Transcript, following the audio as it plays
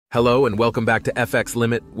Hello and welcome back to FX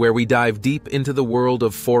Limit, where we dive deep into the world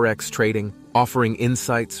of Forex trading, offering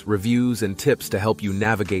insights, reviews, and tips to help you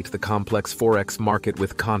navigate the complex Forex market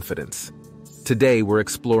with confidence. Today, we're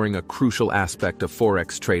exploring a crucial aspect of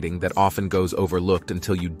Forex trading that often goes overlooked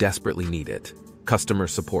until you desperately need it: customer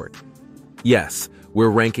support. Yes, we're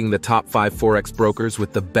ranking the top 5 Forex brokers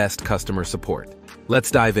with the best customer support.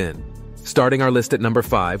 Let's dive in. Starting our list at number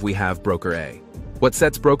 5, we have Broker A. What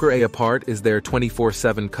sets Broker A apart is their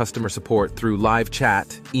 24/7 customer support through live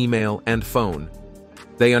chat, email, and phone.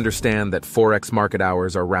 They understand that Forex market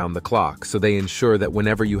hours are round the clock, so they ensure that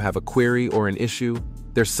whenever you have a query or an issue,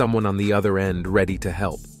 there's someone on the other end ready to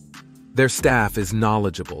help. Their staff is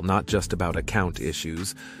knowledgeable not just about account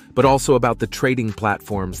issues, but also about the trading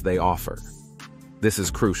platforms they offer. This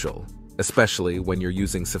is crucial, especially when you're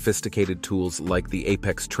using sophisticated tools like the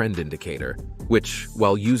Apex Trend Indicator, which,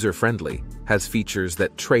 while user-friendly, has features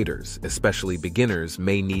that traders, especially beginners,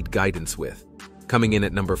 may need guidance with. Coming in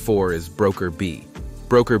at number 4 is Broker B.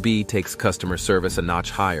 Broker B takes customer service a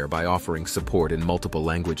notch higher by offering support in multiple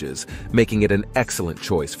languages, making it an excellent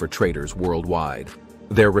choice for traders worldwide.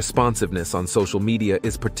 Their responsiveness on social media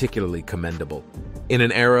is particularly commendable. In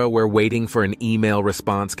an era where waiting for an email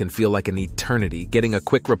response can feel like an eternity, getting a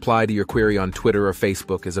quick reply to your query on Twitter or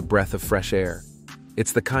Facebook is a breath of fresh air.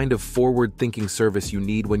 It's the kind of forward-thinking service you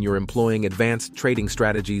need when you're employing advanced trading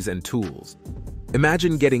strategies and tools.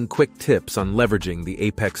 Imagine getting quick tips on leveraging the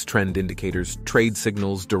Apex Trend Indicator's trade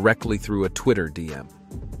signals directly through a Twitter DM.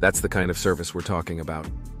 That's the kind of service we're talking about.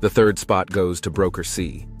 The third spot goes to Broker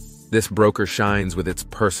C. This broker shines with its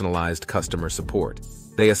personalized customer support.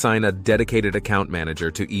 They assign a dedicated account manager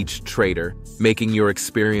to each trader, making your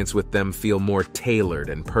experience with them feel more tailored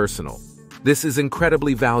and personal. This is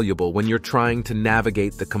incredibly valuable when you're trying to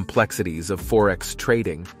navigate the complexities of Forex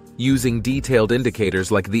trading, using detailed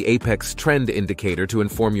indicators like the Apex Trend Indicator to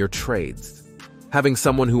inform your trades. Having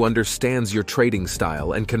someone who understands your trading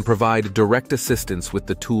style and can provide direct assistance with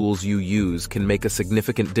the tools you use can make a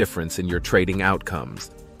significant difference in your trading outcomes.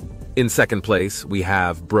 In second place, we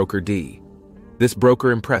have Broker D. This broker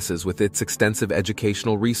impresses with its extensive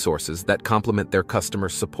educational resources that complement their customer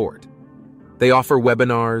support. They offer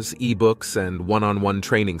webinars, ebooks, and one-on-one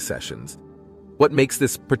training sessions. What makes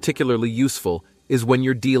this particularly useful is when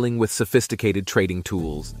you're dealing with sophisticated trading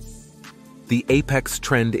tools. The Apex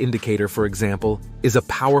Trend Indicator, for example, is a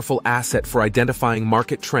powerful asset for identifying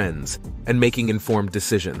market trends and making informed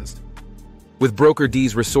decisions. With Broker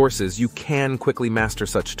D's resources, you can quickly master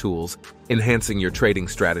such tools, enhancing your trading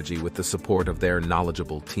strategy with the support of their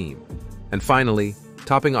knowledgeable team. And finally,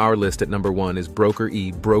 topping our list at number 1 is Broker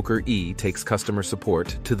E. Broker E takes customer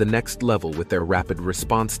support to the next level with their rapid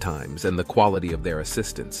response times and the quality of their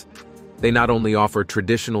assistance. They not only offer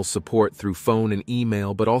traditional support through phone and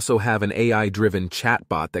email, but also have an AI-driven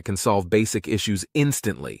chatbot that can solve basic issues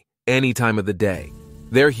instantly, any time of the day.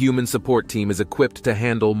 Their human support team is equipped to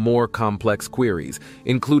handle more complex queries,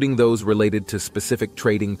 including those related to specific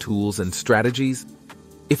trading tools and strategies.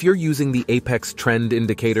 If you're using the Apex Trend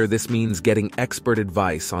Indicator, this means getting expert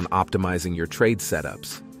advice on optimizing your trade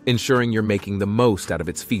setups, ensuring you're making the most out of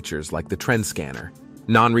its features like the trend scanner,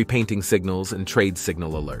 non-repainting signals, and trade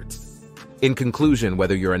signal alerts. In conclusion,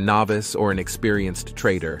 whether you're a novice or an experienced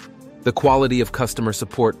trader, the quality of customer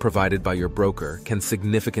support provided by your broker can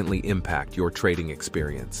significantly impact your trading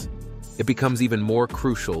experience. It becomes even more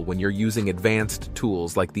crucial when you're using advanced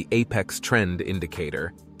tools like the Apex Trend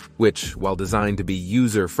Indicator, which, while designed to be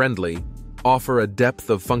user-friendly, offer a depth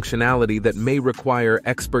of functionality that may require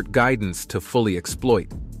expert guidance to fully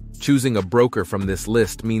exploit. Choosing a broker from this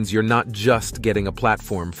list means you're not just getting a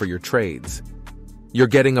platform for your trades. You're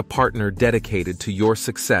getting a partner dedicated to your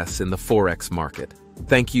success in the Forex market.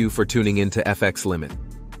 Thank you for tuning in to FX Limit.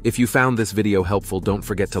 If you found this video helpful, don't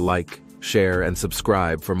forget to like, share, and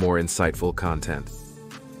subscribe for more insightful content.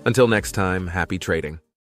 Until next time, happy trading.